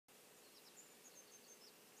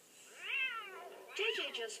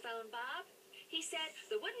JJ just phoned Bob. He said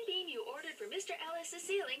the wooden beam you ordered for Mr. Ellis's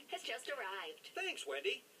ceiling has just arrived. Thanks,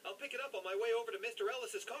 Wendy. I'll pick it up on my way over to Mr.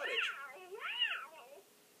 Ellis's cottage.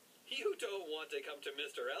 You don't want to come to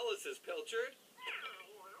Mr. Ellis's, Pilchard.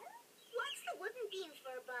 What's the wooden beam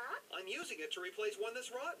for, Bob? I'm using it to replace one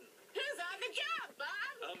that's rotten. Who's on the job,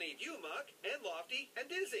 Bob? I'll need you, Muck, and Lofty, and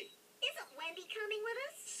Dizzy. Isn't Wendy coming with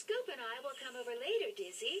us? Scoop and I will come over later,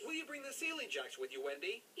 Dizzy. Will you bring the ceiling jacks with you,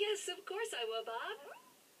 Wendy? Yes, of course I will, Bob.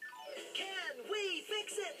 Can we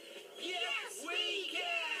fix it? Yes, we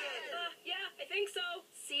can! Yeah, I think so.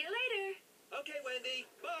 See you later. Okay, Wendy.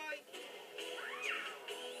 Bye.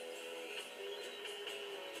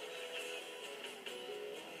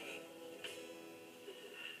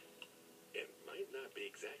 It might not be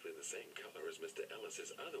exactly the same color as Mr.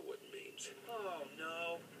 Ellis's other wooden beams. Oh,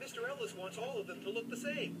 no. Mr. Ellis wants all of them to look the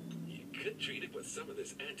same. You could treat it with some of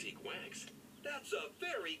this antique wax. That's a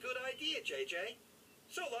very good idea, JJ.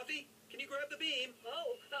 So, Lofty, can you grab the beam?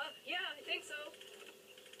 Oh, yeah, I think so.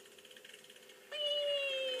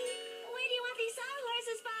 Whee! Where do you want these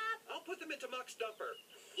sawhorses, Bob? I'll put them into Muck's dumper.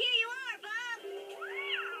 Here you are, Bob.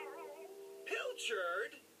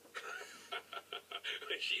 Pilchard!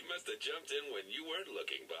 She must have jumped in when you weren't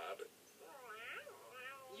looking, Bob.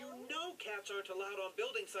 You know cats aren't allowed on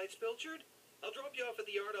building sites, Pilchard. I'll drop you off at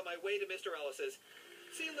the yard on my way to Mr. Ellis's.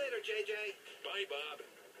 See you later, JJ. Bye, Bob.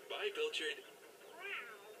 Bye, Pilchard.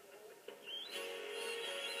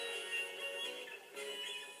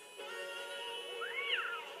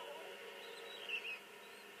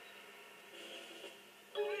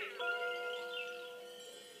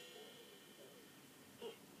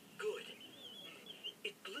 Good.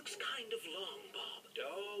 It looks kind of long, Bob.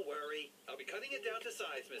 Don't worry. I'll be cutting it down to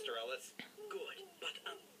size, Mr. Ellis. Good, but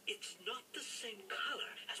it's not the same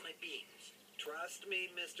color as my beams. Trust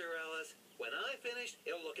me, Mr. Ellis. When I finish,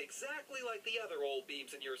 it'll look exactly like the other old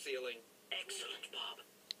beams in your ceiling. Excellent, Bob.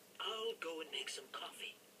 I'll go and make some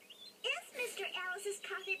coffee. Is Mr. Ellis's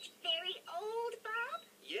cottage very old, Bob?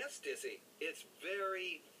 Yes, Dizzy. It's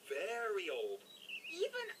very, very old.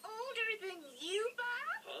 Even older than you,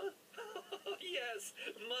 Bob? Huh? Yes,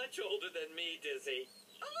 much older than me, Dizzy.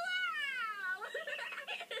 Wow!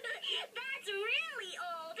 That's really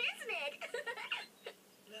old, isn't it?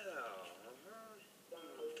 Now,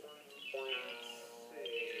 let's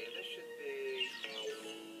see. This should be...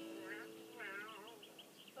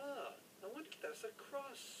 I wonder if that's a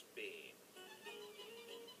cross beam.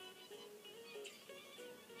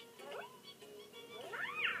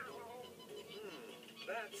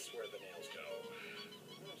 That's where the nails go.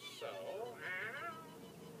 So...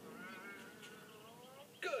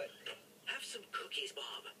 Good. Have some cookies,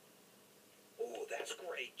 Bob. Oh, that's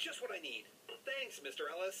great. Just what I need. Thanks,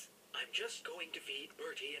 Mr. Ellis. I'm just going to feed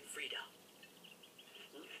Bertie and Frida.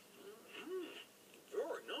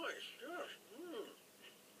 Very nice. Yes.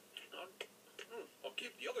 I'll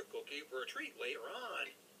keep the other cookie for a treat later on.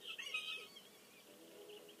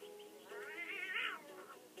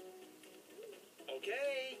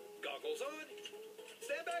 Okay, goggles on.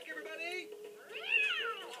 Stand back, everybody.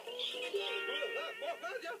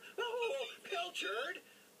 Oh, Pilchard.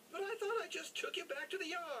 But I thought I just took you back to the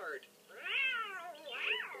yard.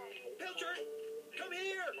 Pilchard, come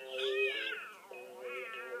here.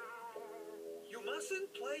 You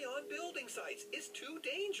mustn't play on building sites. It's too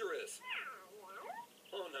dangerous.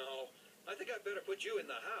 Oh, no. I think I'd better put you in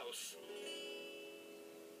the house.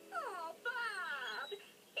 Oh, Bob.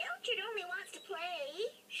 Pilchard only wants to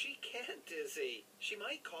play. She can't, Dizzy. She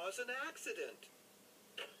might cause an accident.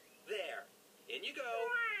 There. In you go.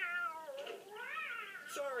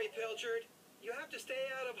 Sorry, Pilchard. You have to stay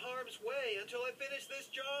out of harm's way until I finish this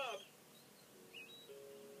job.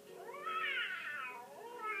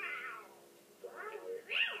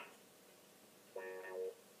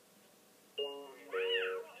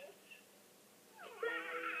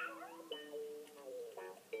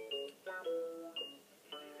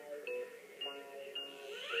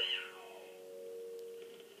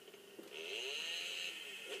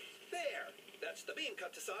 There. That's the beam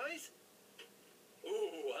cut to size.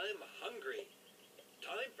 Ooh, I'm hungry.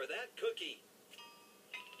 Time for that cookie.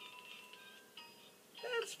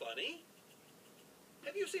 That's funny.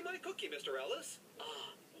 Have you seen my cookie, Mr. Ellis?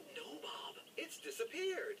 No, Bob. It's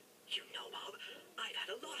disappeared. You know, Bob, I've had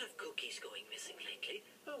a lot of cookies going missing lately.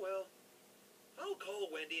 Oh, well. I'll call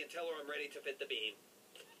Wendy and tell her I'm ready to fit the beam.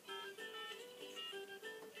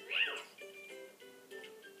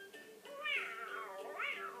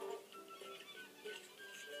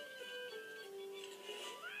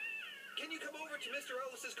 Can you come over to Mr.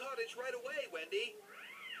 Ellis's cottage right away, Wendy?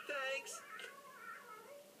 Thanks.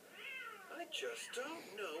 I Just don't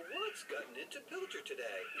know what's gotten into Pilchard today.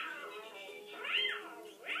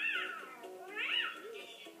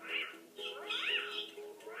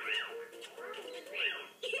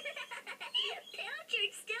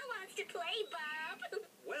 Pilchard still wants to play, Bob.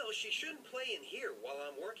 Well, she shouldn't play in here while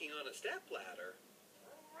I'm working on a stepladder.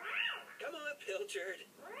 Come on, Pilchard.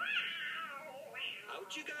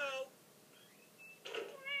 Out you go.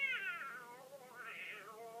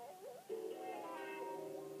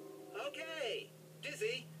 Okay,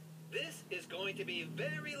 Dizzy, this is going to be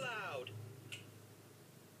very loud.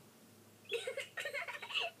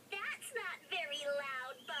 That's not very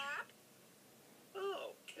loud, Bob.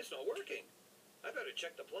 Oh, it's not working. I better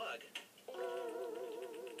check the plug.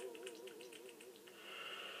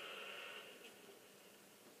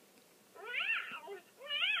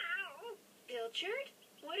 Pilchard,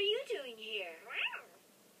 what are you doing here?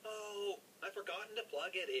 Oh, I've forgotten to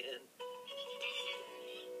plug it in.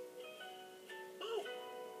 Oh,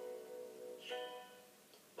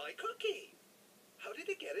 my cookie. How did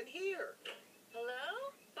it get in here?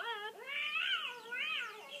 Hello? Bob?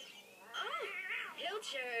 Oh,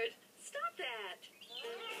 Pilchard, stop that.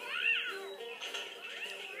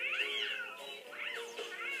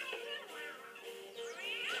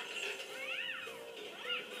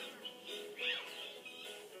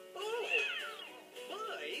 Oh,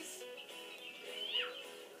 mice?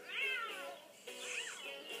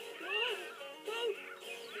 Oh,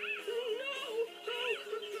 no! Oh,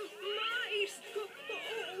 mice! Oh,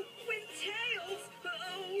 with tails! Oh,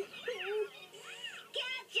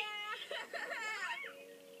 Gotcha!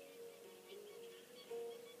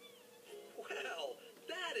 Well,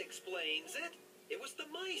 that explains it. It was the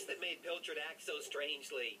mice that made Pilchard act so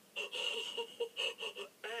strangely.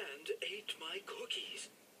 And ate my cookies.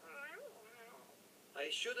 I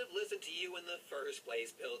should have listened to you in the first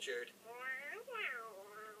place, Pilchard.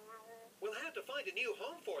 We'll have to find a new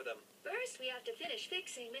home for them. first we have to finish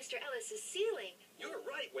fixing Mr. Ellis's ceiling. You're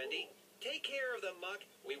right, Wendy. Take care of them, Muck.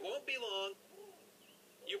 We won't be long.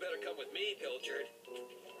 You better come with me, Pilchard.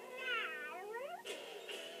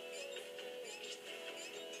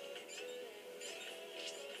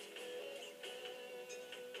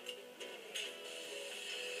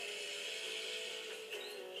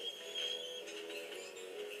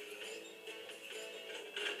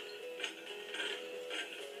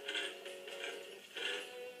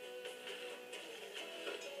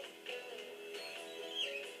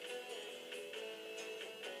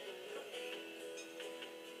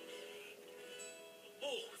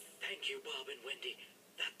 Oh, thank you, Bob and Wendy.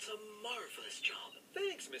 That's a marvelous job.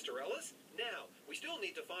 Thanks, Mr. Ellis. Now, we still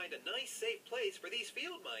need to find a nice, safe place for these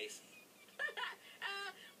field mice.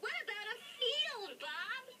 What about a field,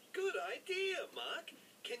 Bob? Good idea, Muck.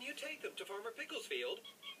 Can you take them to Farmer Pickle's field?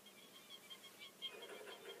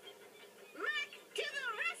 Muck to the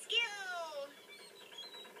rescue!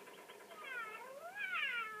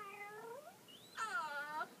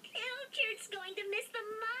 Aw, Pilchard's going to miss the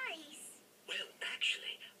mice. Well,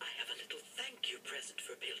 actually, I have a little thank you present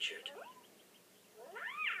for Pilchard.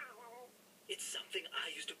 It's something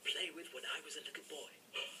I used to play with when I was a little boy.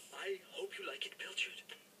 I hope you like it, Pilchard.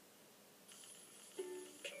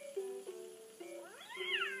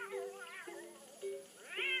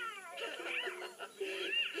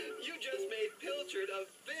 You just made Pilchard a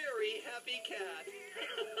very happy cat.